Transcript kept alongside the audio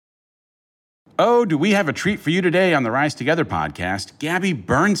Oh, do we have a treat for you today on the Rise Together podcast? Gabby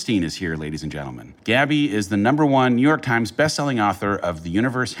Bernstein is here, ladies and gentlemen. Gabby is the #1 New York Times bestselling author of The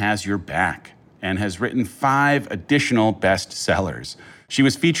Universe Has Your Back and has written 5 additional bestsellers. She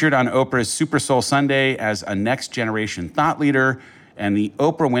was featured on Oprah's Super Soul Sunday as a next-generation thought leader, and the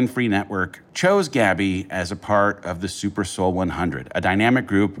Oprah Winfrey Network chose Gabby as a part of the Super Soul 100, a dynamic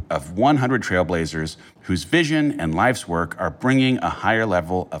group of 100 trailblazers whose vision and life's work are bringing a higher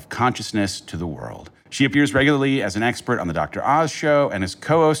level of consciousness to the world. She appears regularly as an expert on the Dr. Oz show and has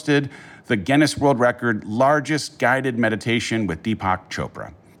co-hosted the Guinness World Record largest guided meditation with Deepak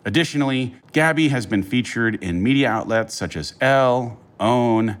Chopra. Additionally, Gabby has been featured in media outlets such as Elle,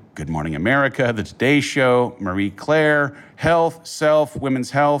 OWN, Good Morning America, The Today Show, Marie Claire, Health, Self, Women's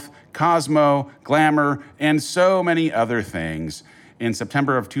Health, Cosmo, Glamour, and so many other things. In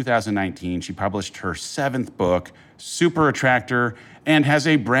September of 2019, she published her 7th book, Super Attractor, and has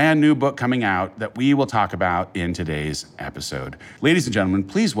a brand new book coming out that we will talk about in today's episode. Ladies and gentlemen,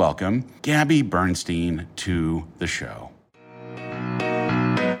 please welcome Gabby Bernstein to the show.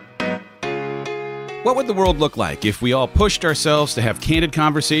 What would the world look like if we all pushed ourselves to have candid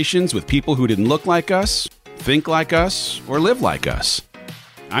conversations with people who didn't look like us, think like us, or live like us?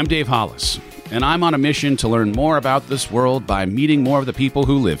 I'm Dave Hollis, and I'm on a mission to learn more about this world by meeting more of the people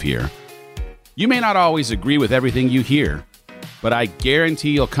who live here. You may not always agree with everything you hear, but I guarantee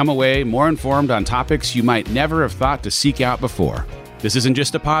you'll come away more informed on topics you might never have thought to seek out before. This isn't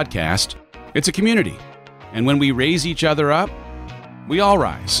just a podcast, it's a community. And when we raise each other up, we all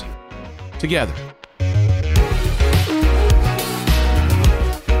rise together.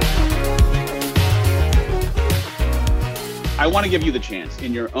 I want to give you the chance,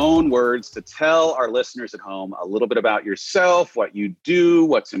 in your own words, to tell our listeners at home a little bit about yourself, what you do,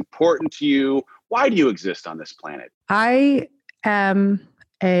 what's important to you. Why do you exist on this planet? I am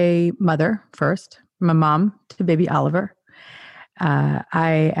a mother first. I'm a mom to baby Oliver.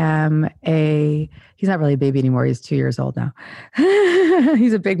 I am he's not really a baby anymore. He's 2 years old now.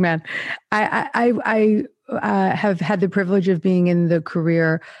 He's a big man. I have had the privilege of being in the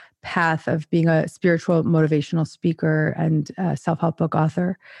career path of being a spiritual motivational speaker and self-help book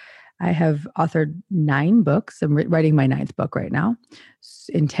author. I have authored 9 books. I'm writing my 9th book right now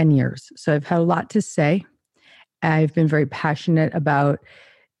in 10 years. So I've had a lot to say. I've been very passionate about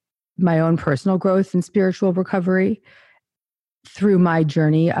my own personal growth and spiritual recovery through my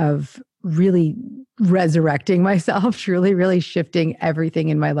journey of really resurrecting myself, truly, really shifting everything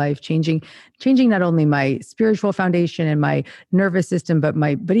in my life, changing not only my spiritual foundation and my nervous system, but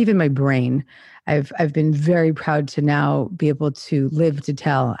even my brain. I've been very proud to now be able to live to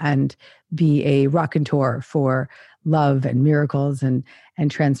tell and be a raconteur for love and miracles and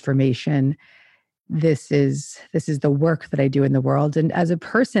transformation. This is the work that I do in the world. And as a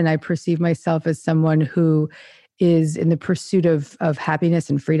person, I perceive myself as someone who is in the pursuit of happiness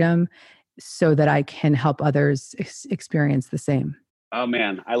and freedom so that I can help others experience the same. Oh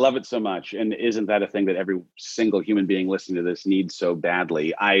man, I love it so much. And isn't that a thing that every single human being listening to this needs so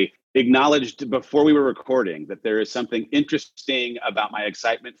badly? I acknowledged before we were recording that there is something interesting about my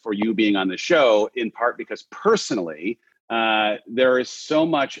excitement for you being on the show, in part because personally, there is so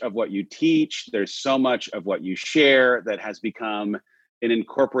much of what you teach, there's so much of what you share that has become an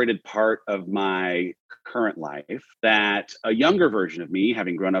incorporated part of my current life that a younger version of me,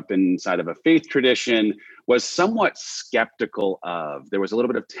 having grown up inside of a faith tradition, was somewhat skeptical of. There was a little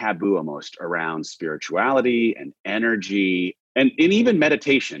bit of taboo almost around spirituality and energy and even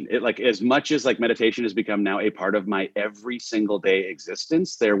meditation. It, like, as much as like meditation has become now a part of my every single day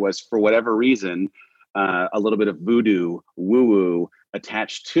existence, there was, for whatever reason, a little bit of voodoo, woo-woo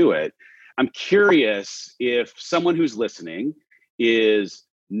attached to it. I'm curious if someone who's listening is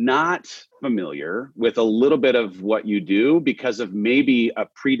not familiar with a little bit of what you do because of maybe a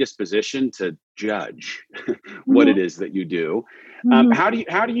predisposition to judge what it is that you do. How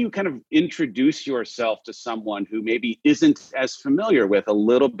do you kind of introduce yourself to someone who maybe isn't as familiar with a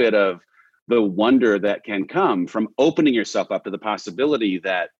little bit of the wonder that can come from opening yourself up to the possibility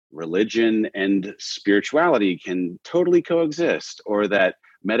that religion and spirituality can totally coexist, or that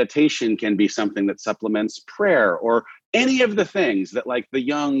meditation can be something that supplements prayer, or any of the things that like the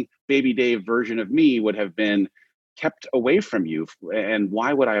young baby Dave version of me would have been kept away from you? And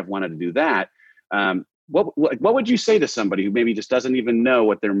why would I have wanted to do that? What would you say to somebody who maybe just doesn't even know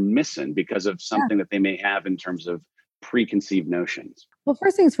what they're missing because of something that they may have in terms of preconceived notions? Well,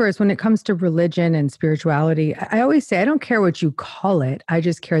 first things first, when it comes to religion and spirituality, I always say, I don't care what you call it. I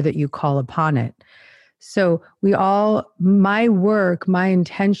just care that you call upon it. So my work, my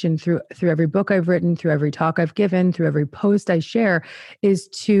intention through every book I've written, through every talk I've given, through every post I share, is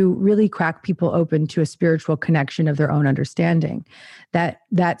to really crack people open to a spiritual connection of their own understanding.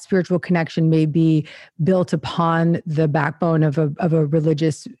 That spiritual connection may be built upon the backbone of a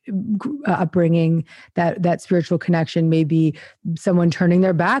religious upbringing. That spiritual connection may be someone turning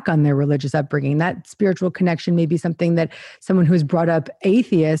their back on their religious upbringing. That spiritual connection may be something that someone who's brought up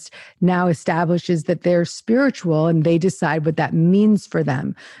atheist now establishes that they're spiritual and they decide what that means for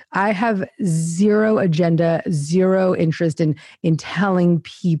them. I have zero agenda, zero interest in telling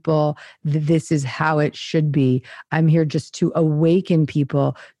people that this is how it should be. I'm here just to awaken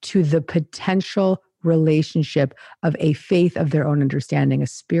people to the potential relationship of a faith of their own understanding, a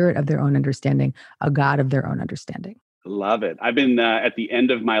spirit of their own understanding, a God of their own understanding. Love it. I've been at the end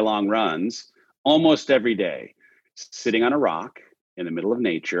of my long runs almost every day, sitting on a rock in the middle of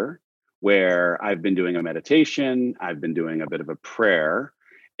nature, where I've been doing a meditation, I've been doing a bit of a prayer.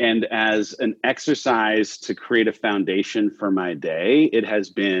 And as an exercise to create a foundation for my day, it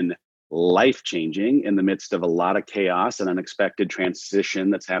has been life-changing in the midst of a lot of chaos and unexpected transition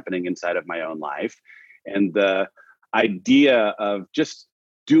that's happening inside of my own life. And the idea of just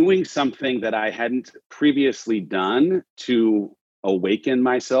doing something that I hadn't previously done to awaken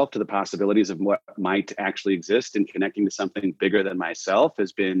myself to the possibilities of what might actually exist and connecting to something bigger than myself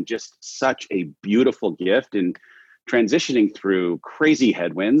has been just such a beautiful gift in transitioning through crazy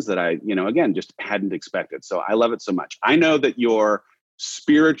headwinds that I, again, just hadn't expected. So I love it so much. I know that your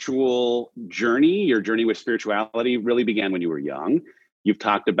spiritual journey, your journey with spirituality really began when you were young. You've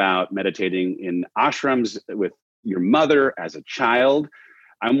talked about meditating in ashrams with your mother as a child.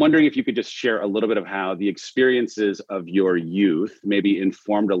 I'm wondering if you could just share a little bit of how the experiences of your youth maybe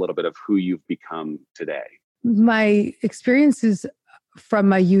informed a little bit of who you've become today. My experiences from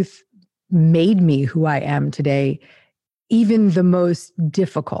my youth made me who I am today. Even the most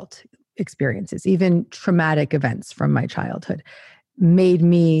difficult experiences, even traumatic events from my childhood, made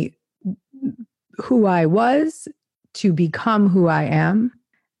me who I was to become who I am.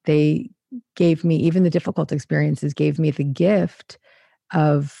 They gave me, even the difficult experiences gave me the gift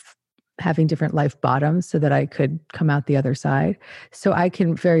of having different life bottoms so that I could come out the other side. So I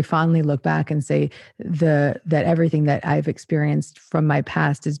can very fondly look back and say that everything that I've experienced from my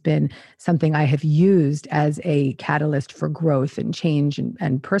past has been something I have used as a catalyst for growth and change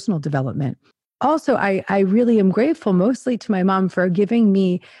and personal development. Also, I really am grateful mostly to my mom for giving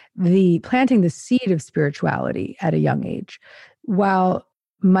me planting the seed of spirituality at a young age. While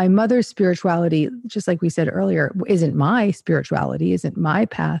my mother's spirituality, just like we said earlier, isn't my spirituality, isn't my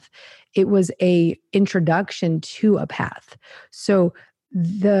path. It was a introduction to a path. So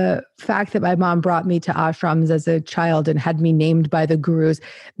the fact that my mom brought me to ashrams as a child and had me named by the gurus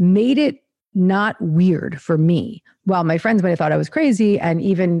made it not weird for me. While my friends might have thought I was crazy, and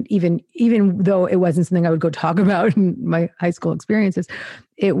even though it wasn't something I would go talk about in my high school experiences,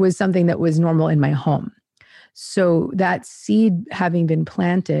 it was something that was normal in my home. So that seed having been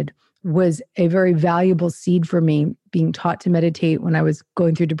planted was a very valuable seed for me. Being taught to meditate when I was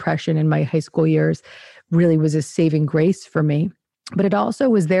going through depression in my high school years really was a saving grace for me. But it also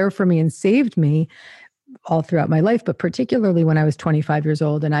was there for me and saved me all throughout my life, but particularly when I was 25 years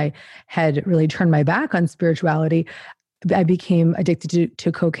old and I had really turned my back on spirituality, I became addicted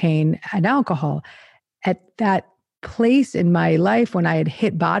to cocaine and alcohol. At that place in my life when I had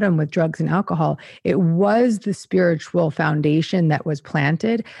hit bottom with drugs and alcohol, it was the spiritual foundation that was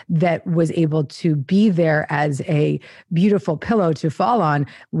planted that was able to be there as a beautiful pillow to fall on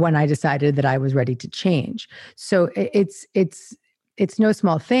when I decided that I was ready to change. So it's no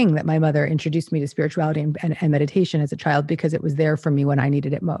small thing that my mother introduced me to spirituality and meditation as a child, because it was there for me when I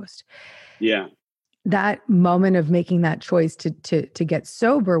needed it most. Yeah. That moment of making that choice to get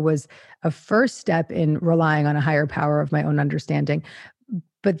sober was a first step in relying on a higher power of my own understanding.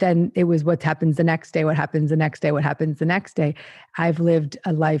 But then it was what happens the next day, what happens the next day, what happens the next day. I've lived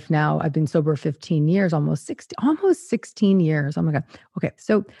a life now. I've been sober 15 years, almost 16 years. Oh my God. Okay.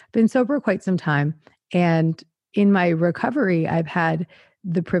 So I've been sober quite some time. And in my recovery, I've had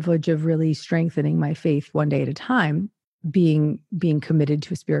the privilege of really strengthening my faith one day at a time, being committed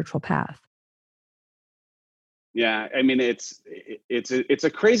to a spiritual path. Yeah, I mean, it's a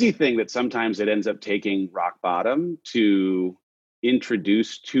crazy thing that sometimes it ends up taking rock bottom to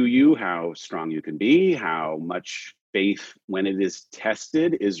introduce to you how strong you can be, how much faith, when it is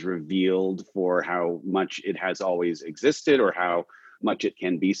tested, is revealed for how much it has always existed, or how much it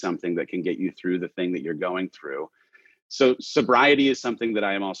can be something that can get you through the thing that you're going through. So sobriety is something that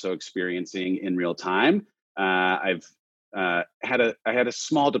I am also experiencing in real time. I've I had a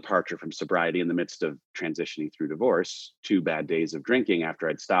small departure from sobriety in the midst of transitioning through divorce, 2 bad days of drinking after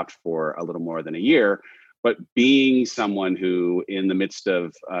I'd stopped for a little more than a year. But being someone who, in the midst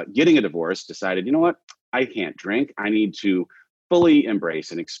of getting a divorce, decided, you know what, I can't drink. I need to fully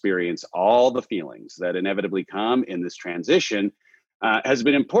embrace and experience all the feelings that inevitably come in this transition, has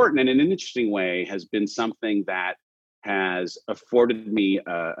been important, and in an interesting way has been something that has afforded me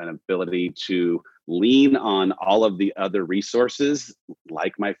an ability to lean on all of the other resources,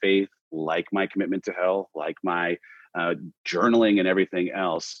 like my faith, like my commitment to health, like my journaling and everything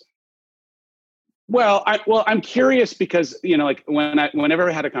else. I'm curious because, like whenever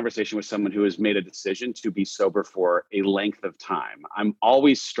I had a conversation with someone who has made a decision to be sober for a length of time, I'm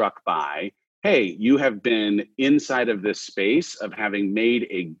always struck by, hey, you have been inside of this space of having made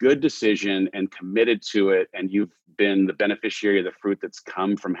a good decision and committed to it, and you've been the beneficiary of the fruit that's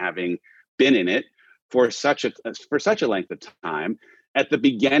come from having been in it for such a length of time. At the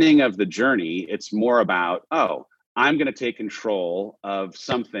beginning of the journey, it's more about, oh, I'm going to take control of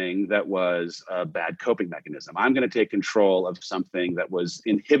something that was a bad coping mechanism. I'm going to take control of something that was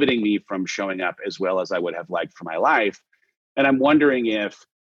inhibiting me from showing up as well as I would have liked for my life. And I'm wondering if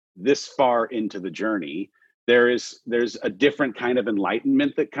this far into the journey, there's a different kind of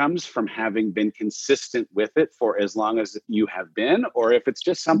enlightenment that comes from having been consistent with it for as long as you have been, or if it's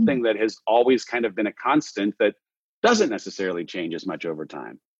just something that has always kind of been a constant that doesn't necessarily change as much over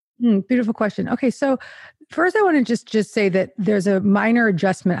time. Beautiful question. Okay, so first I want to just say that there's a minor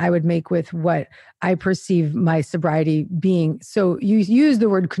adjustment I would make with what I perceive my sobriety being. So you use the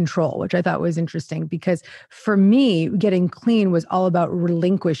word control, which I thought was interesting because for me, getting clean was all about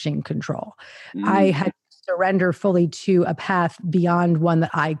relinquishing control. I had to surrender fully to a path beyond one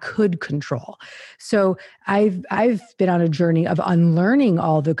that I could control. So I've been on a journey of unlearning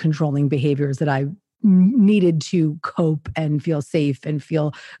all the controlling behaviors that I needed to cope and feel safe and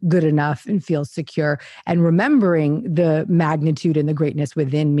feel good enough and feel secure, and remembering the magnitude and the greatness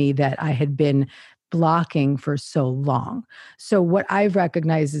within me that I had been blocking for so long. So what I've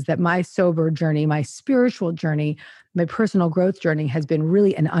recognized is that my sober journey, my spiritual journey, my personal growth journey has been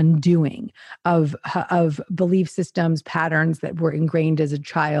really an undoing of belief systems, patterns that were ingrained as a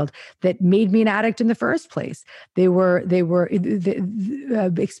child that made me an addict in the first place. They were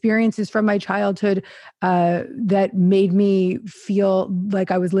the experiences from my childhood that made me feel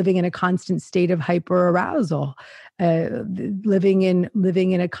like I was living in a constant state of hyperarousal. Living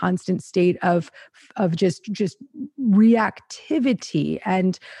in a constant state of just reactivity.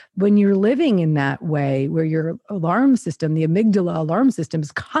 And when you're living in that way, where your alarm system, the amygdala alarm system,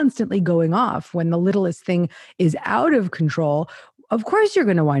 is constantly going off when the littlest thing is out of control, of course you're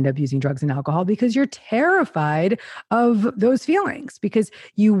going to wind up using drugs and alcohol because you're terrified of those feelings, because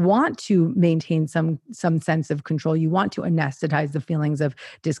you want to maintain some sense of control. You want to anesthetize the feelings of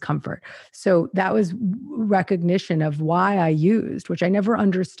discomfort. So that was recognition of why I used, which I never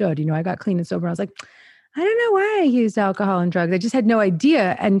understood. I got clean and sober, and I was like, I don't know why I used alcohol and drugs. I just had no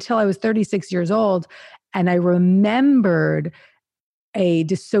idea until I was 36 years old. And I remembered a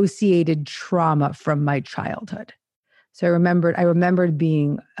dissociated trauma from my childhood. So I remembered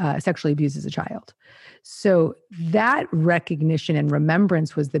being sexually abused as a child. So that recognition and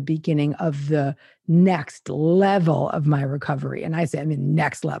remembrance was the beginning of the next level of my recovery. And I say,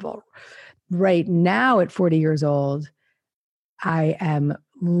 next level. Right now at 40 years old, I am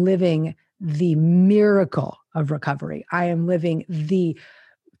living the miracle of recovery. I am living the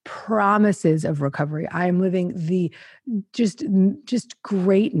promises of recovery. I am living the just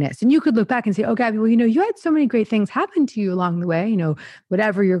greatness. And you could look back and say, oh, Gabby, well, you had so many great things happen to you along the way,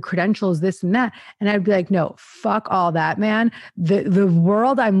 whatever your credentials, this and that. And I'd be like, no, fuck all that, man. The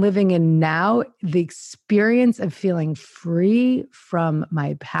world I'm living in now, the experience of feeling free from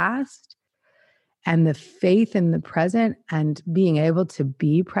my past and the faith in the present and being able to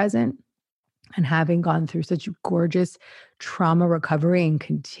be present, and having gone through such gorgeous trauma recovery and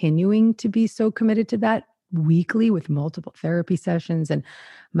continuing to be so committed to that weekly with multiple therapy sessions and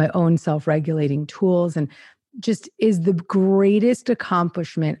my own self-regulating tools, and just is the greatest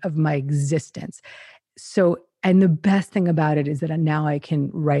accomplishment of my existence. So, and the best thing about it is that now I can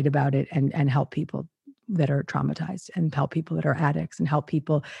write about it and help people that are traumatized, and help people that are addicts, and help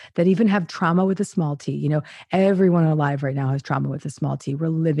people that even have trauma with a small t. Everyone alive right now has trauma with a small t. We're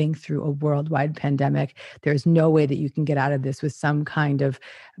living through a worldwide pandemic. There's no way that you can get out of this with some kind of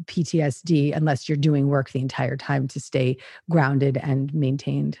PTSD unless you're doing work the entire time to stay grounded and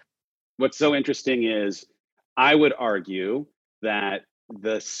maintained. What's so interesting is I would argue that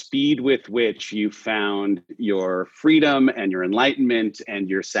the speed with which you found your freedom and your enlightenment and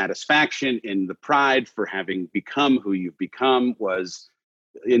your satisfaction in the pride for having become who you've become was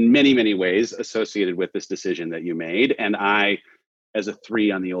in many, many ways associated with this decision that you made. And I, as a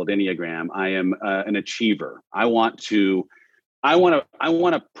 3 on the old Enneagram, I am an achiever. I want to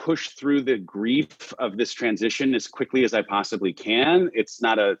push through the grief of this transition as quickly as I possibly can. It's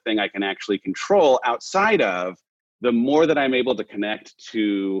not a thing I can actually control outside of the more that I'm able to connect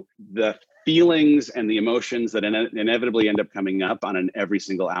to the feelings and the emotions that inevitably end up coming up on an every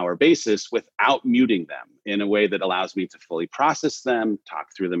single hour basis without muting them in a way that allows me to fully process them, talk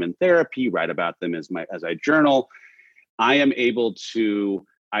through them in therapy, write about them as I journal. I am able to,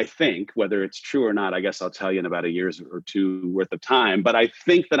 I think, whether it's true or not, I guess I'll tell you in about a year's or 2 worth of time, but I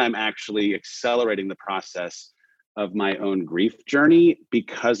think that I'm actually accelerating the process of my own grief journey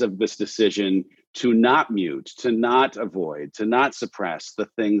because of this decision to not mute, to not avoid, to not suppress the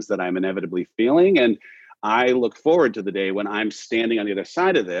things that I'm inevitably feeling. And I look forward to the day when I'm standing on the other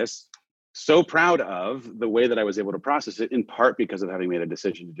side of this, so proud of the way that I was able to process it, in part because of having made a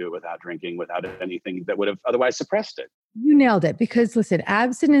decision to do it without drinking, without anything that would have otherwise suppressed it. You nailed it, because listen,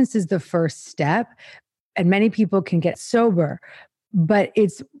 abstinence is the first step and many people can get sober, but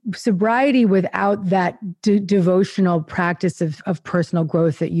it's sobriety without that devotional practice of personal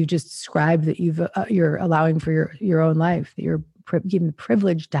growth that you just described, that you're allowing for your own life, that you're given the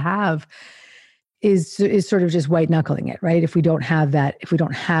privilege to have, is sort of just white knuckling it, right? If we don't have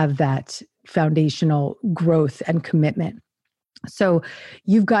that foundational growth and commitment. So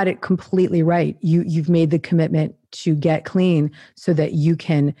you've got it completely right. You've made the commitment to get clean so that you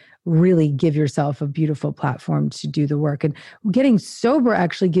can really give yourself a beautiful platform to do the work. And getting sober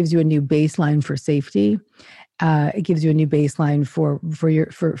actually gives you a new baseline for safety. It gives you a new baseline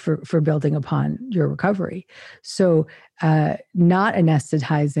for building upon your recovery. So not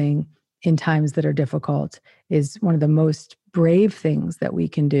anesthetizing in times that are difficult is one of the most brave things that we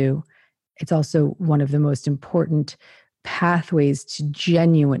can do. It's also one of the most important pathways to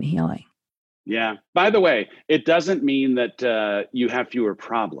genuine healing. Yeah. By the way, it doesn't mean that you have fewer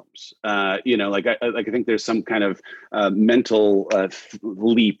problems. I think there's some kind of mental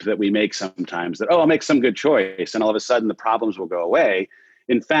leap that we make sometimes that, I'll make some good choice, and all of a sudden the problems will go away.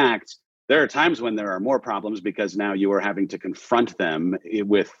 In fact, there are times when there are more problems because now you are having to confront them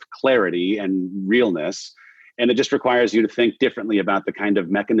with clarity and realness. And it just requires you to think differently about the kind of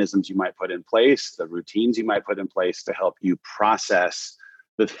mechanisms you might put in place, the routines you might put in place to help you process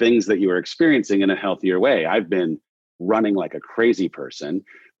the things that you are experiencing in a healthier way. I've been running like a crazy person,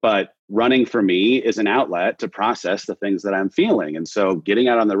 but running for me is an outlet to process the things that I'm feeling. And so getting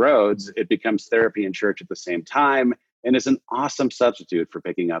out on the roads, it becomes therapy and church at the same time. And it's an awesome substitute for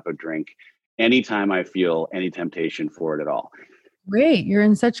picking up a drink anytime I feel any temptation for it at all. Great. You're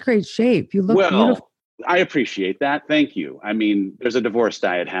in such great shape. You look beautiful. I appreciate that. Thank you. I mean, there's a divorce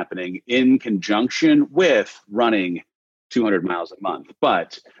diet happening in conjunction with running 200 miles a month.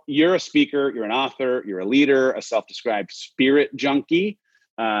 But you're a speaker, you're an author, you're a leader, a self-described spirit junkie.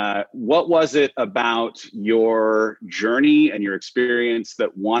 What was it about your journey and your experience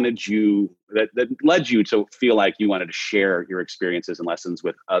that led you to feel like you wanted to share your experiences and lessons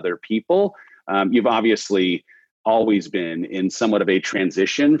with other people? You've obviously always been in somewhat of a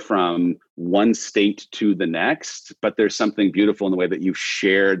transition from one state to the next, but there's something beautiful in the way that you've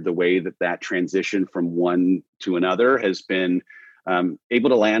shared the way that transition from one to another has been able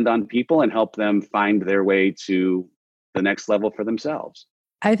to land on people and help them find their way to the next level for themselves.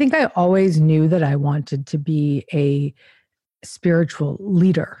 I think I always knew that I wanted to be a spiritual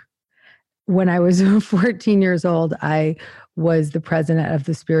leader. When I was 14 years old, I was the president of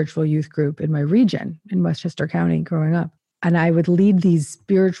the spiritual youth group in my region in Westchester County growing up. And I would lead these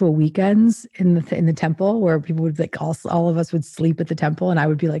spiritual weekends in the temple where people would all of us would sleep at the temple. And I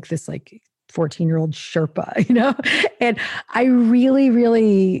would be like this 14-year-old Sherpa, and I really,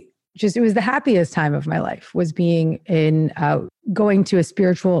 really it was the happiest time of my life, was being going to a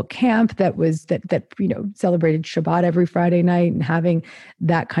spiritual camp that celebrated Shabbat every Friday night and having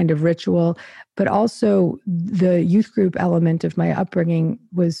that kind of ritual. But also the youth group element of my upbringing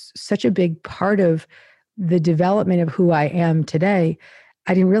was such a big part of the development of who I am today.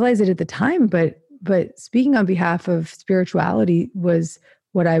 I didn't realize it at the time, but speaking on behalf of spirituality was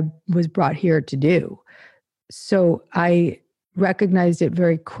what I was brought here to do. So I recognized it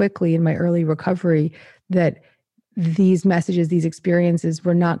very quickly in my early recovery that these messages, these experiences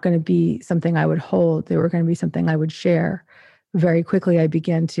were not going to be something I would hold. They were going to be something I would share. Very quickly, I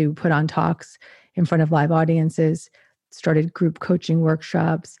began to put on talks in front of live audiences, started group coaching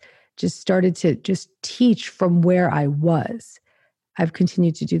workshops, just started to teach from where I was. I've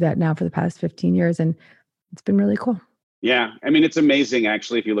continued to do that now for the past 15 years, and it's been really cool. Yeah. I mean, it's amazing,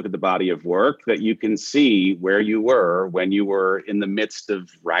 actually, if you look at the body of work, that you can see where you were when you were in the midst of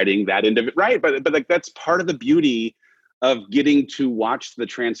writing that end of it. Right. But like, that's part of the beauty of getting to watch the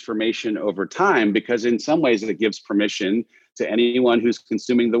transformation over time, because in some ways it gives permission to anyone who's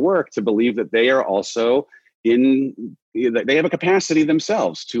consuming the work to believe that they are also that they have a capacity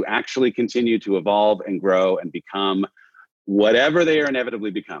themselves to actually continue to evolve and grow and become whatever they are inevitably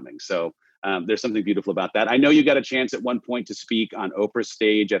becoming. So there's something beautiful about that. I know you got a chance at one point to speak on Oprah's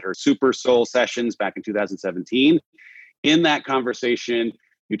stage at her Super Soul Sessions back in 2017. In that conversation,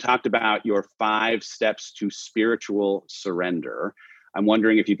 you talked about your 5 steps to spiritual surrender. I'm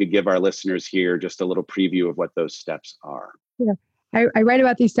wondering if you could give our listeners here just a little preview of what those steps are. Yeah. I write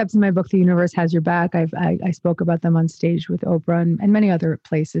about these steps in my book, The Universe Has Your Back. I spoke about them on stage with Oprah and many other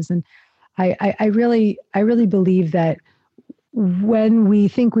places. And I really believe that when we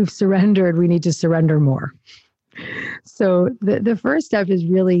think we've surrendered, we need to surrender more. So the first step is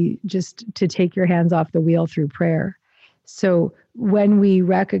really just to take your hands off the wheel through prayer. So when we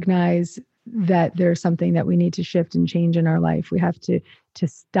recognize that there's something that we need to shift and change in our life, we have to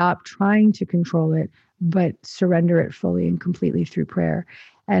stop trying to control it, but surrender it fully and completely through prayer.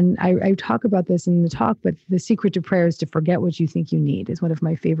 And I talk about this in the talk, but the secret to prayer is to forget what you think you need, is one of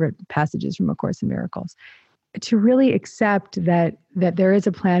my favorite passages from A Course in Miracles. To really accept that there is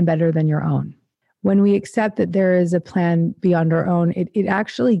a plan better than your own. When we accept that there is a plan beyond our own, it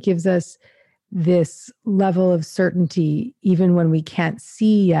actually gives us this level of certainty, even when we can't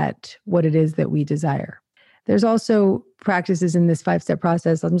see yet what it is that we desire. There's also practices in this 5-step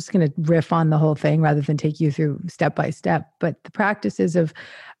process. I'm just going to riff on the whole thing rather than take you through step by step, but the practices of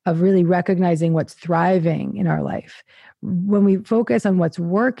really recognizing what's thriving in our life. When we focus on what's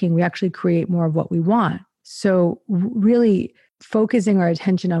working, we actually create more of what we want. So really focusing our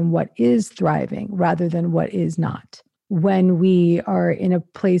attention on what is thriving rather than what is not. When we are in a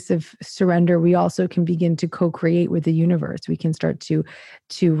place of surrender, we also can begin to co-create with the universe. We can start to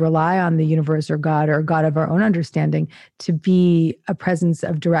rely on the universe or God of our own understanding to be a presence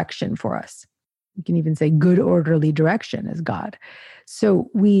of direction for us. You can even say good, orderly direction as God. So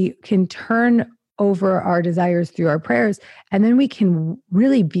we can turn over our desires through our prayers, and then we can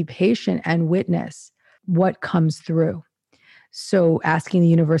really be patient and witness what comes through. So asking the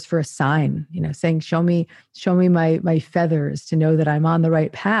universe for a sign, saying, show me my feathers to know that I'm on the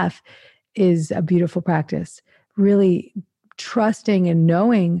right path, is a beautiful practice. Really trusting and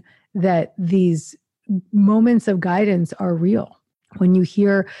knowing that these moments of guidance are real. When you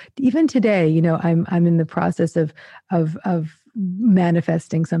hear, even today, I'm in the process of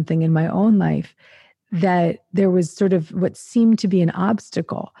manifesting something in my own life, that there was sort of what seemed to be an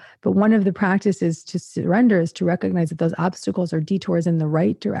obstacle. But one of the practices to surrender is to recognize that those obstacles are detours in the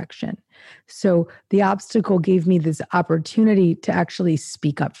right direction. So the obstacle gave me this opportunity to actually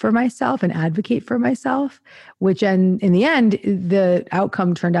speak up for myself and advocate for myself, which in the end, the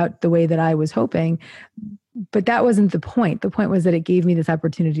outcome turned out the way that I was hoping. But that wasn't the point. The point was that it gave me this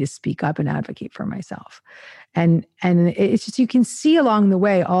opportunity to speak up and advocate for myself. And it's just, you can see along the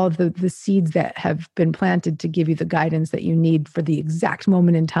way all of the seeds that have been planted to give you the guidance that you need for the exact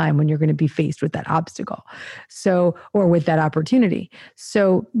moment in time when you're going to be faced with that obstacle. So, or with that opportunity.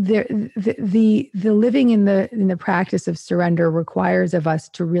 So the living in the practice of surrender requires of us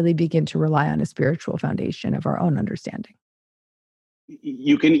to really begin to rely on a spiritual foundation of our own understanding.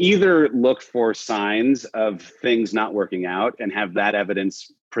 You can either look for signs of things not working out and have that evidence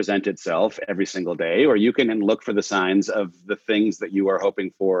present itself every single day, or you can look for the signs of the things that you are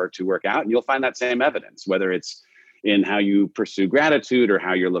hoping for to work out, and you'll find that same evidence, whether it's in how you pursue gratitude or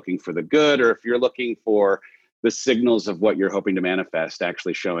how you're looking for the good, or if you're looking for the signals of what you're hoping to manifest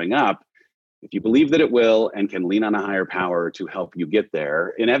actually showing up. If you believe that it will and can lean on a higher power to help you get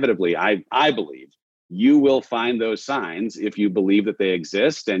there, inevitably, I believe, you will find those signs if you believe that they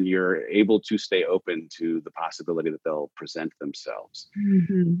exist and you're able to stay open to the possibility that they'll present themselves.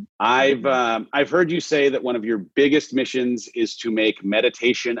 Mm-hmm. I've heard you say that one of your biggest missions is to make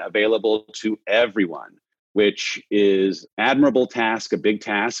meditation available to everyone, which is an admirable task, a big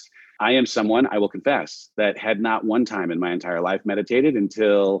task. I am someone, I will confess, that had not one time in my entire life meditated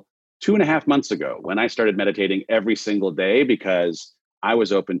until 2.5 months ago, when I started meditating every single day, because I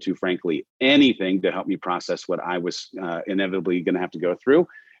was open to, frankly, anything to help me process what I was inevitably going to have to go through.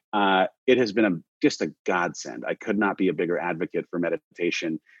 It has been just a godsend. I could not be a bigger advocate for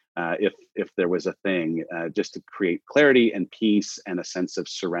meditation if there was a thing, just to create clarity and peace and a sense of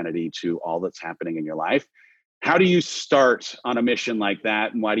serenity to all that's happening in your life. How do you start on a mission like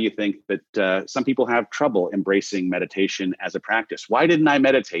that? And why do you think that some people have trouble embracing meditation as a practice? Why didn't I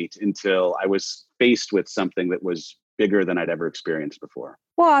meditate until I was faced with something that was bigger than I'd ever experienced before?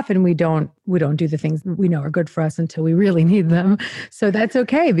 Well, often we don't do the things we know are good for us until we really need them. So that's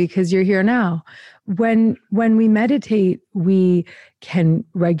okay because you're here now. When we meditate, we can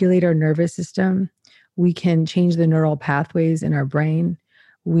regulate our nervous system. We can change the neural pathways in our brain.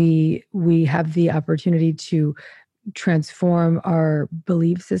 We have the opportunity to transform our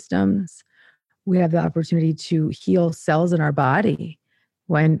belief systems. We have the opportunity to heal cells in our body.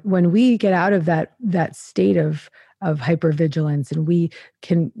 When we get out of that state of hypervigilance and we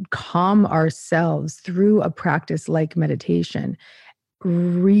can calm ourselves through a practice like meditation,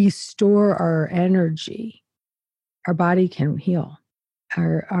 restore our energy, our body can heal.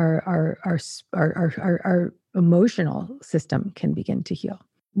 Our emotional system can begin to heal.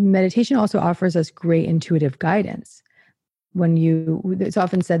 Meditation also offers us great intuitive guidance. It's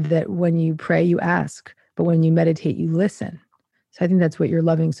often said that when you pray, you ask, but when you meditate, you listen. So I think that's what you're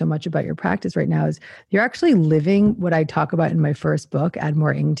loving so much about your practice right now is you're actually living what I talk about in my first book, Add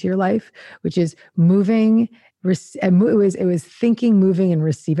More Ing to Your Life, which is moving. It was thinking, moving, and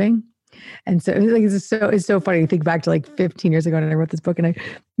receiving. And so it's so funny to think back to like 15 years ago when I wrote this book, and it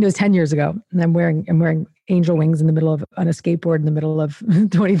was 10 years ago, and I'm wearing angel wings on a skateboard in the middle of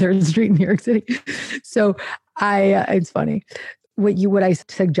 23rd Street in New York City. So it's funny. What I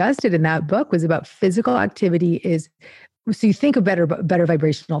suggested in that book was about physical activity so you think of better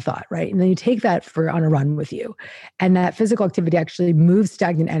vibrational thought, right? And then you take that on a run with you. And that physical activity actually moves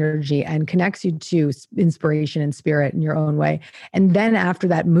stagnant energy and connects you to inspiration and spirit in your own way. And then after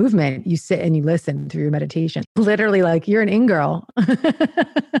that movement, you sit and you listen through your meditation. Literally like you're an in girl.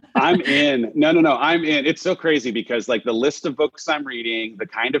 I'm in. No, I'm in. It's so crazy because like the list of books I'm reading, the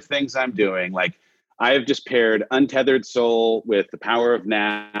kind of things I'm doing, like I have just paired Untethered Soul with The Power of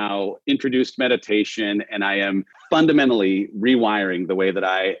Now, introduced meditation, and I am fundamentally rewiring the way that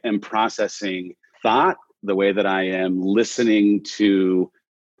I am processing thought, the way that I am listening to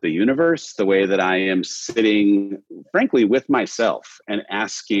the universe, the way that I am sitting, frankly, with myself and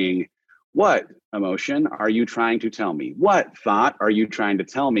asking, what emotion are you trying to tell me? What thought are you trying to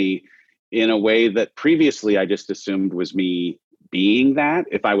tell me in a way that previously I just assumed was me being that?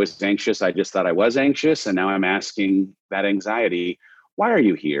 If I was anxious, I just thought I was anxious. And now I'm asking that anxiety, why are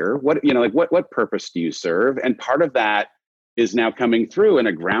you here? What purpose do you serve? And part of that is now coming through in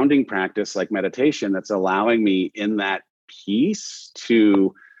a grounding practice like meditation that's allowing me in that peace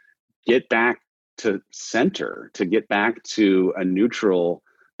to get back to center, to get back to a neutral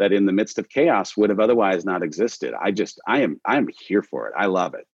that in the midst of chaos would have otherwise not existed. I am here for it. I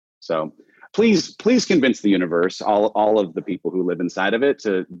love it. So please convince the universe, all of the people who live inside of it,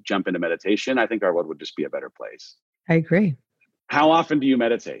 to jump into meditation. I think our world would just be a better place. I agree. How often do you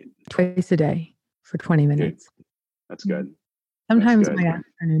meditate? Twice a day for 20 minutes. That's good. Sometimes my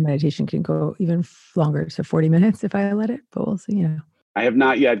afternoon meditation can go even longer, so 40 minutes if I let it, but we'll see, I have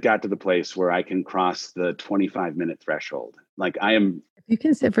not yet got to the place where I can cross the 25-minute threshold. Like I am. If you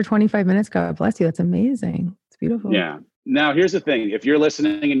can sit for 25 minutes, God bless you. That's amazing. It's beautiful. Yeah. Now, here's the thing. If you're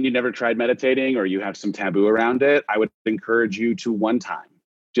listening and you never tried meditating or you have some taboo around it, I would encourage you to one time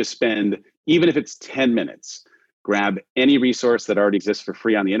just spend, even if it's 10 minutes, grab any resource that already exists for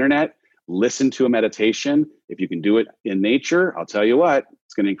free on the internet, listen to a meditation. If you can do it in nature, I'll tell you what,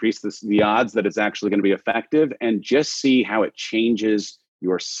 it's going to increase the odds that it's actually going to be effective, and just see how it changes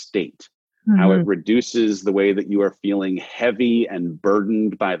your state, how it reduces the way that you are feeling heavy and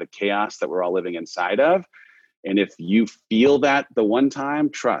burdened by the chaos that we're all living inside of. And if you feel that the one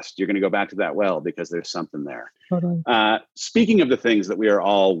time, trust, you're going to go back to that well because there's something there. Totally. Speaking of the things that we are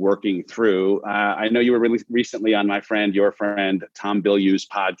all working through, I know you were really recently on your friend, Tom Bilyeu's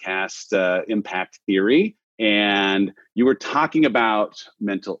podcast, Impact Theory, and you were talking about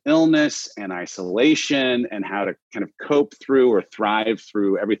mental illness and isolation and how to kind of cope through or thrive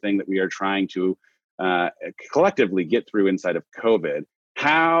through everything that we are trying to collectively get through inside of COVID.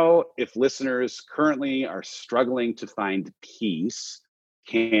 How, if listeners currently are struggling to find peace,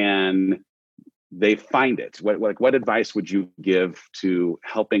 can they find it? What advice would you give to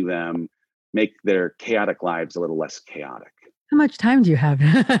helping them make their chaotic lives a little less chaotic? How much time do you have?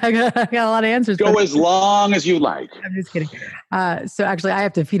 I got a lot of answers. Go as long as you like. I'm just kidding. So actually, I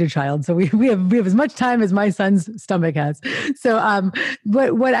have to feed a child, so we have as much time as my son's stomach has. So,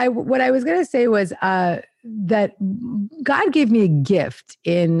 what I was going to say was that God gave me a gift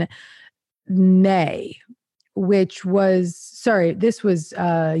in May, which was this was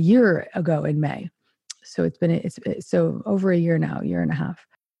a year ago in May. So it's so over a year now, year and a half.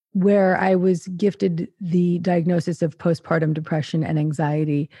 where I was gifted the diagnosis of postpartum depression and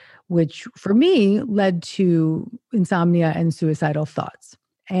anxiety, which for me led to insomnia and suicidal thoughts.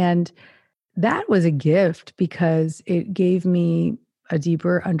 And that was a gift because it gave me a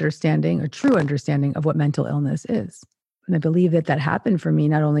deeper understanding, a true understanding of what mental illness is. And I believe that that happened for me,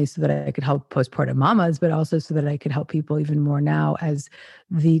 not only so that I could help postpartum mamas, but also so that I could help people even more now as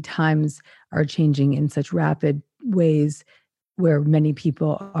the times are changing in such rapid ways where many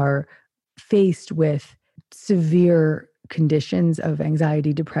people are faced with severe conditions of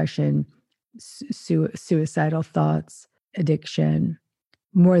anxiety, depression, suicidal thoughts, addiction,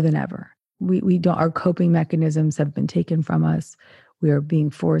 more than ever. We don't, our coping mechanisms have been taken from us. We are being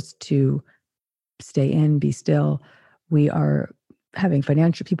forced to stay in, be still. We are having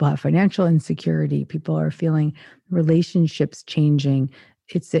people have financial insecurity. People are feeling relationships changing.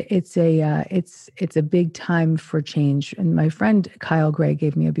 It's a big time for change. And my friend Kyle Gray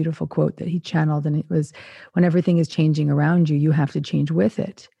gave me a beautiful quote that he channeled, and it was, when everything is changing around you, you have to change with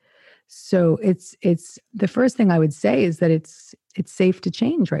it. So it's the first thing I would say is that it's safe to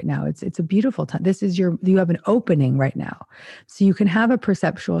change right now. It's a beautiful time. You have an opening right now. So you can have a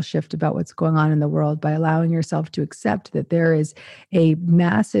perceptual shift about what's going on in the world by allowing yourself to accept that there is a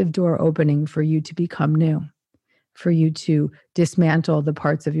massive door opening for you to become new, for you to dismantle the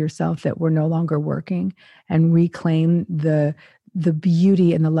parts of yourself that were no longer working and reclaim the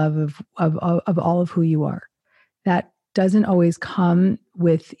beauty and the love of all of who you are. That doesn't always come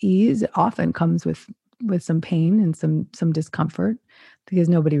with ease. It often comes with some pain and some discomfort, because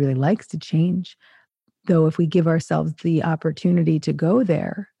nobody really likes to change. Though if we give ourselves the opportunity to go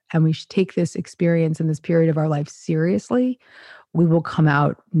there and we should take this experience and this period of our life seriously, we will come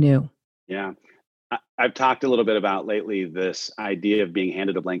out new. Yeah. I've talked a little bit about lately this idea of being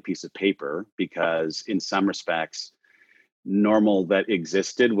handed a blank piece of paper, because in some respects, normal that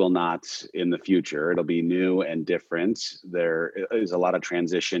existed will not in the future. It'll be new and different. There is a lot of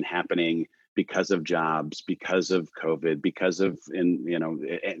transition happening because of jobs, because of COVID, because of, in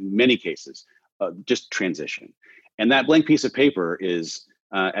many cases, just transition. And that blank piece of paper is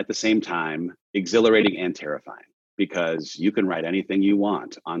at the same time exhilarating and terrifying, because you can write anything you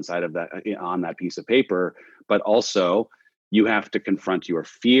want on that piece of paper, but also you have to confront your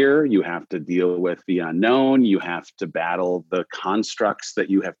fear. You have to deal with the unknown. You have to battle the constructs that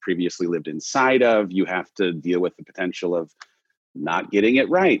you have previously lived inside of. You have to deal with the potential of not getting it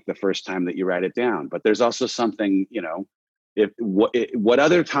right the first time that you write it down. But there's also something, what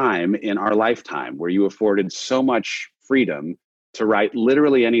other time in our lifetime were you afforded so much freedom to write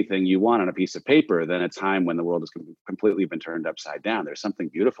literally anything you want on a piece of paper than a time when the world has completely been turned upside down? There's something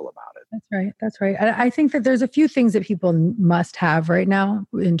beautiful about it. That's right. I think that there's a few things that people must have right now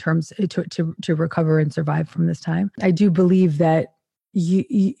in terms to recover and survive from this time. I do believe that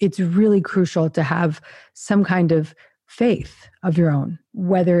it's really crucial to have some kind of faith of your own,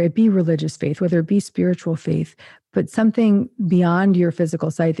 whether it be religious faith, whether it be spiritual faith, but something beyond your physical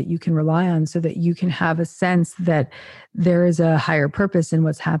sight that you can rely on, so that you can have a sense that there is a higher purpose in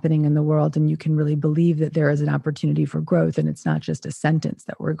what's happening in the world, and you can really believe that there is an opportunity for growth, and it's not just a sentence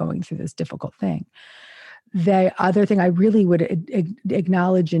that we're going through this difficult thing. The other thing I really would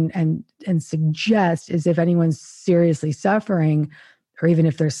acknowledge and suggest is, if anyone's seriously suffering, or even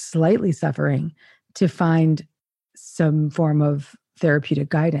if they're slightly suffering, to find some form of therapeutic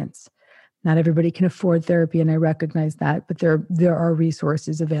guidance. Not everybody can afford therapy, and I recognize that, but there are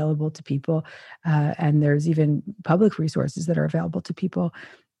resources available to people, and there's even public resources that are available to people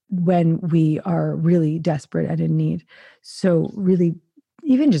when we are really desperate and in need. So really,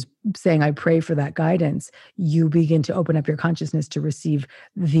 even just saying, I pray for that guidance, you begin to open up your consciousness to receive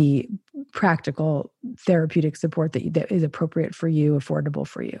the practical therapeutic support that is appropriate for you, affordable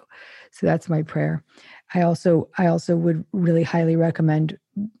for you. So that's my prayer. I also would really highly recommend,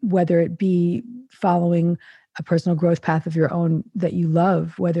 whether it be following a personal growth path of your own that you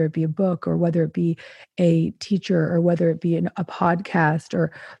love, whether it be a book, or whether it be a teacher, or whether it be a podcast,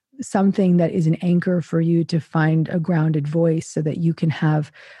 or something that is an anchor for you to find a grounded voice, so that you can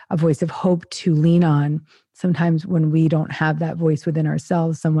have a voice of hope to lean on. Sometimes when we don't have that voice within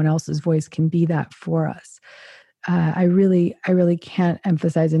ourselves, someone else's voice can be that for us. I really can't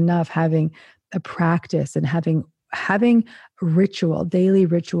emphasize enough having a practice and having daily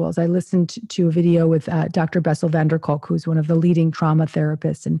rituals. I listened to a video with Dr. Bessel van der Kolk, who's one of the leading trauma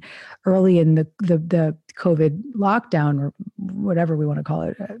therapists, and early in the COVID lockdown, or whatever we want to call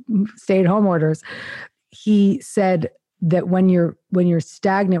it, stay-at-home orders, he said that when you're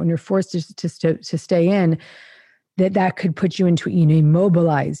stagnant, when you're forced to stay in, that could put you into an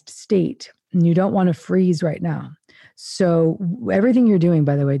immobilized state, and you don't want to freeze right now. So everything you're doing,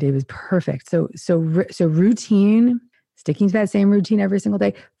 by the way, Dave, is perfect. So routine, sticking to that same routine every single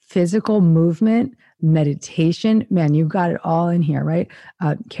day, physical movement, meditation, man, you've got it all in here, right?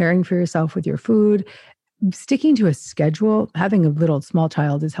 Caring for yourself with your food, sticking to a schedule. Having a little small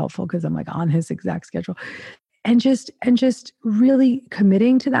child is helpful because I'm like on his exact schedule. And just really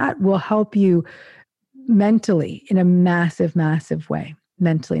committing to that will help you mentally in a massive, massive way.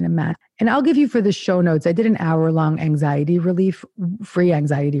 Mentally in a and I'll give you for the show notes. I did an hour-long free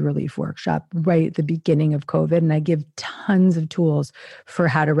anxiety relief workshop right at the beginning of COVID, and I give tons of tools for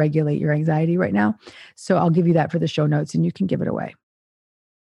how to regulate your anxiety right now. So I'll give you that for the show notes, and you can give it away.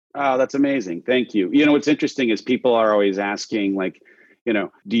 Oh, that's amazing. Thank you. You know, what's interesting is people are always asking, like, you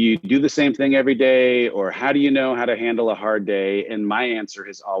know, do you do the same thing every day, or how do you know how to handle a hard day? And my answer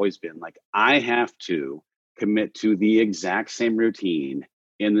has always been like, I have to commit to the exact same routine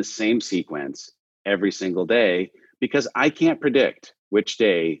in the same sequence every single day, because I can't predict which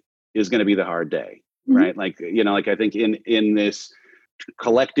day is going to be the hard day, right? Like, you know, like I think in this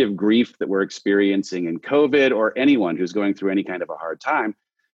collective grief that we're experiencing in COVID, or anyone who's going through any kind of a hard time,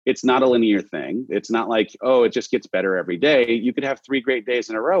 it's not a linear thing. It's not like, oh, it just gets better every day. You could have 3 great days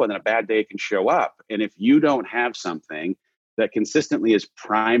in a row and then a bad day can show up. And if you don't have something that consistently is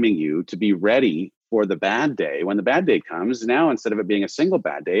priming you to be ready for the bad day, when the bad day comes, now instead of it being a single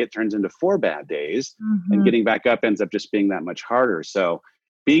bad day, it turns into 4 bad days, and getting back up ends up just being that much harder. So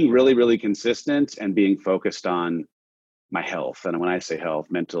being really, really consistent and being focused on my health. And when I say health,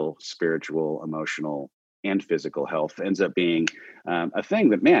 mental, spiritual, emotional, and physical health ends up being a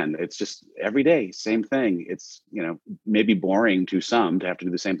thing that, man, it's just every day, same thing. It's, you know, maybe boring to some to have to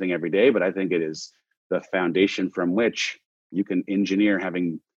do the same thing every day, but I think it is the foundation from which you can engineer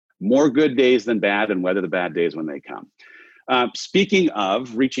having more good days than bad and weather the bad days when they come. Speaking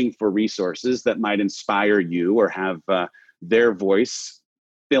of reaching for resources that might inspire you or have their voice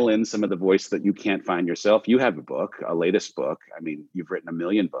fill in some of the voice that you can't find yourself, you have a book, a latest book. I mean, you've written 1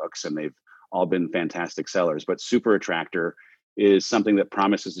 million books and they've all been fantastic sellers, but Super Attractor is something that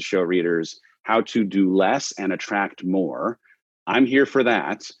promises to show readers how to do less and attract more. I'm here for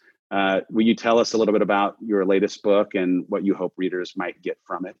that. Will you tell us a little bit about your latest book and what you hope readers might get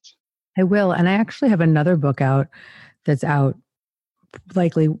from it? I will. And I actually have another book out that's out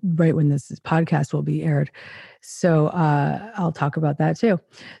likely right when this podcast will be aired. So I'll talk about that too.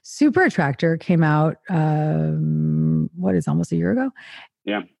 Super Attractor came out, almost a year ago?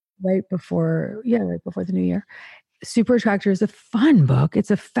 Yeah. Right before the new year. Super Attractor is a fun book.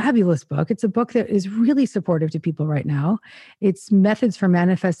 It's a fabulous book. It's a book that is really supportive to people right now. It's methods for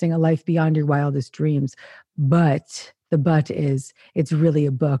manifesting a life beyond your wildest dreams. But the but is it's really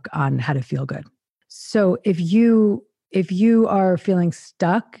a book on how to feel good. So if you are feeling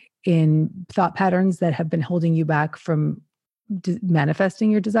stuck in thought patterns that have been holding you back from manifesting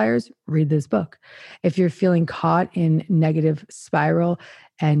your desires, read this book. If you're feeling caught in negative spiral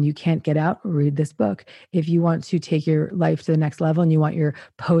and you can't get out, read this book. If you want to take your life to the next level and you want your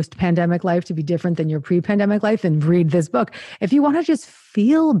post-pandemic life to be different than your pre-pandemic life, then read this book. If you want to just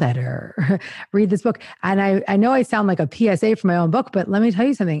feel better, read this book. And I know I sound like a PSA for my own book, but let me tell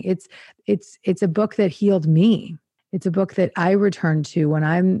you something. It's a book that healed me. It's a book that I return to when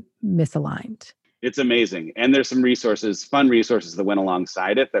I'm misaligned. It's amazing. And there's some resources, fun resources that went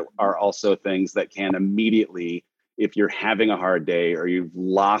alongside it that are also things that can immediately, if you're having a hard day or you've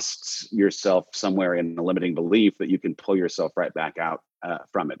lost yourself somewhere in a limiting belief, that you can pull yourself right back out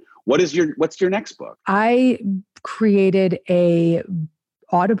from it. What's your next book? I created a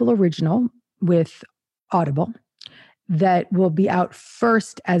Audible original with Audible that will be out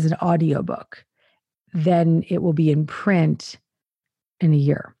first as an audiobook. Then it will be in print in a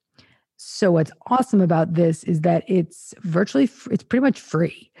year. So what's awesome about this is that it's pretty much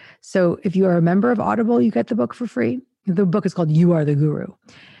free. So if you are a member of Audible, you get the book for free. The book is called You Are the Guru.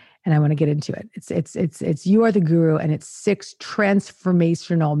 And I want to get into it. It's You Are the Guru, and it's 6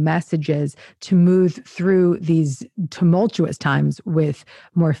 transformational messages to move through these tumultuous times with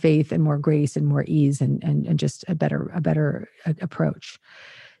more faith and more grace and more ease and just a better approach.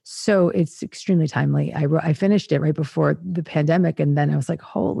 So it's extremely timely. I finished it right before the pandemic, and then I was like,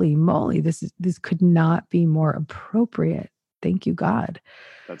 holy moly, this could not be more appropriate. Thank you, God.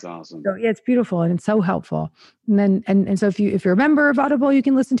 That's awesome. So yeah, it's beautiful and it's so helpful. And then and so if you're a member of Audible, you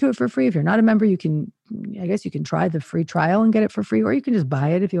can listen to it for free. If you're not a member, you can try the free trial and get it for free, or you can just buy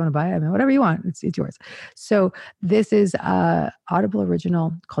it if you want to buy it. I mean, whatever you want, it's yours. So this is Audible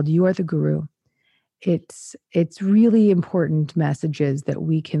original called You Are the Guru. It's really important messages that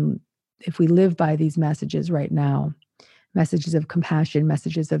we can, if we live by these messages right now, messages of compassion,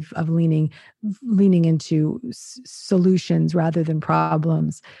 messages of leaning into solutions rather than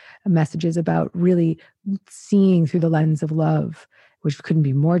problems, messages about really seeing through the lens of love, which couldn't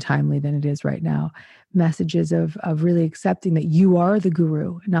be more timely than it is right now. Messages of really accepting that you are the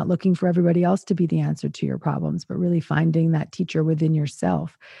guru, not looking for everybody else to be the answer to your problems, but really finding that teacher within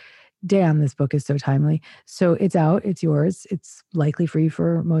yourself. Damn, this book is so timely. So it's out, it's yours. It's likely free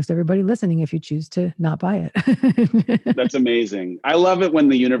for most everybody listening if you choose to not buy it. That's amazing. I love it when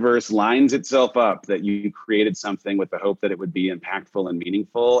the universe lines itself up that you created something with the hope that it would be impactful and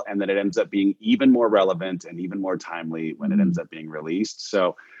meaningful, and that it ends up being even more relevant and even more timely when it ends up being released.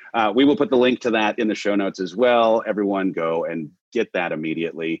 So we will put the link to that in the show notes as well. Everyone go and get that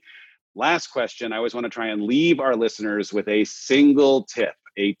immediately. Last question. I always want to try and leave our listeners with a single tip,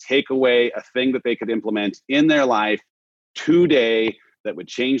 a takeaway, a thing that they could implement in their life today that would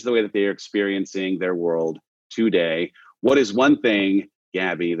change the way that they are experiencing their world today. What is one thing,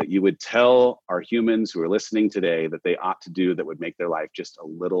 Gabby, that you would tell our humans who are listening today that they ought to do that would make their life just a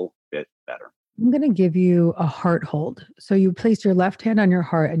little bit better? I'm going to give you a heart hold. So you place your left hand on your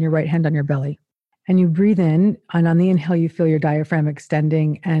heart and your right hand on your belly. And you breathe in, and on the inhale, you feel your diaphragm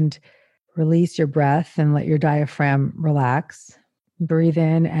extending, and release your breath and let your diaphragm relax. Breathe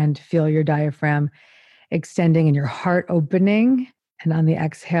in and feel your diaphragm extending and your heart opening. And on the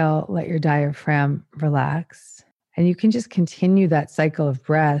exhale, let your diaphragm relax. And you can just continue that cycle of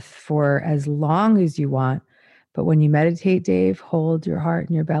breath for as long as you want. But when you meditate, Dave, hold your heart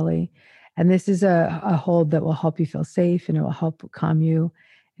in your belly. And this is a hold that will help you feel safe, and it will help calm you,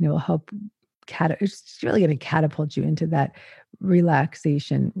 and it will help it's really going to catapult you into that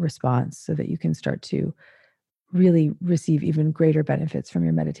relaxation response so that you can start to really receive even greater benefits from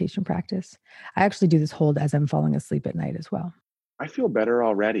your meditation practice. I actually do this hold as I'm falling asleep at night as well. I feel better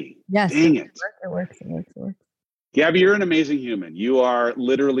already. Yes. Dang it. It works. Gabby, you're an amazing human. You are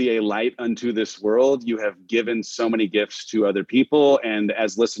literally a light unto this world. You have given so many gifts to other people. And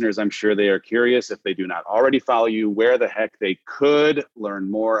as listeners, I'm sure they are curious, if they do not already follow you, where the heck they could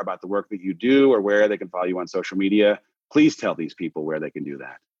learn more about the work that you do, or where they can follow you on social media. Please tell these people where they can do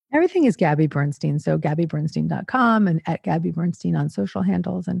that. Everything is Gabby Bernstein. So GabbyBernstein.com and at Gabby Bernstein on social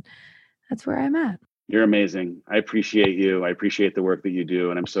handles. And that's where I'm at. You're amazing. I appreciate you. I appreciate the work that you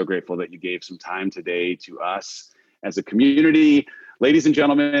do. And I'm so grateful that you gave some time today to us as a community. Ladies and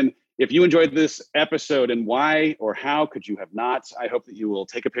gentlemen, if you enjoyed this episode, and why or how could you have not, I hope that you will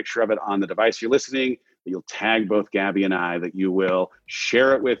take a picture of it on the device you're listening, that you'll tag both Gabby and I, that you will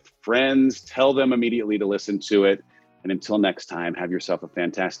share it with friends, tell them immediately to listen to it. And until next time, have yourself a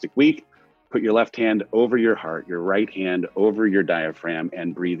fantastic week. Put your left hand over your heart, your right hand over your diaphragm,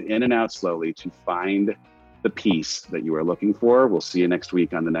 and breathe in and out slowly to find the peace that you are looking for. We'll see you next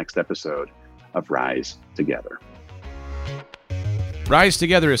week on the next episode of Rise Together. Rise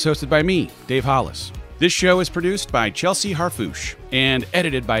Together is hosted by me, Dave Hollis. This show is produced by Chelsea Harfouche and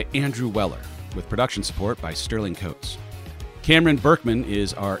edited by Andrew Weller, with production support by Sterling Coates. Cameron Berkman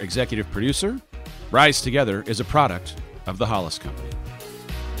is our executive producer. Rise Together is a product of the Hollis Company.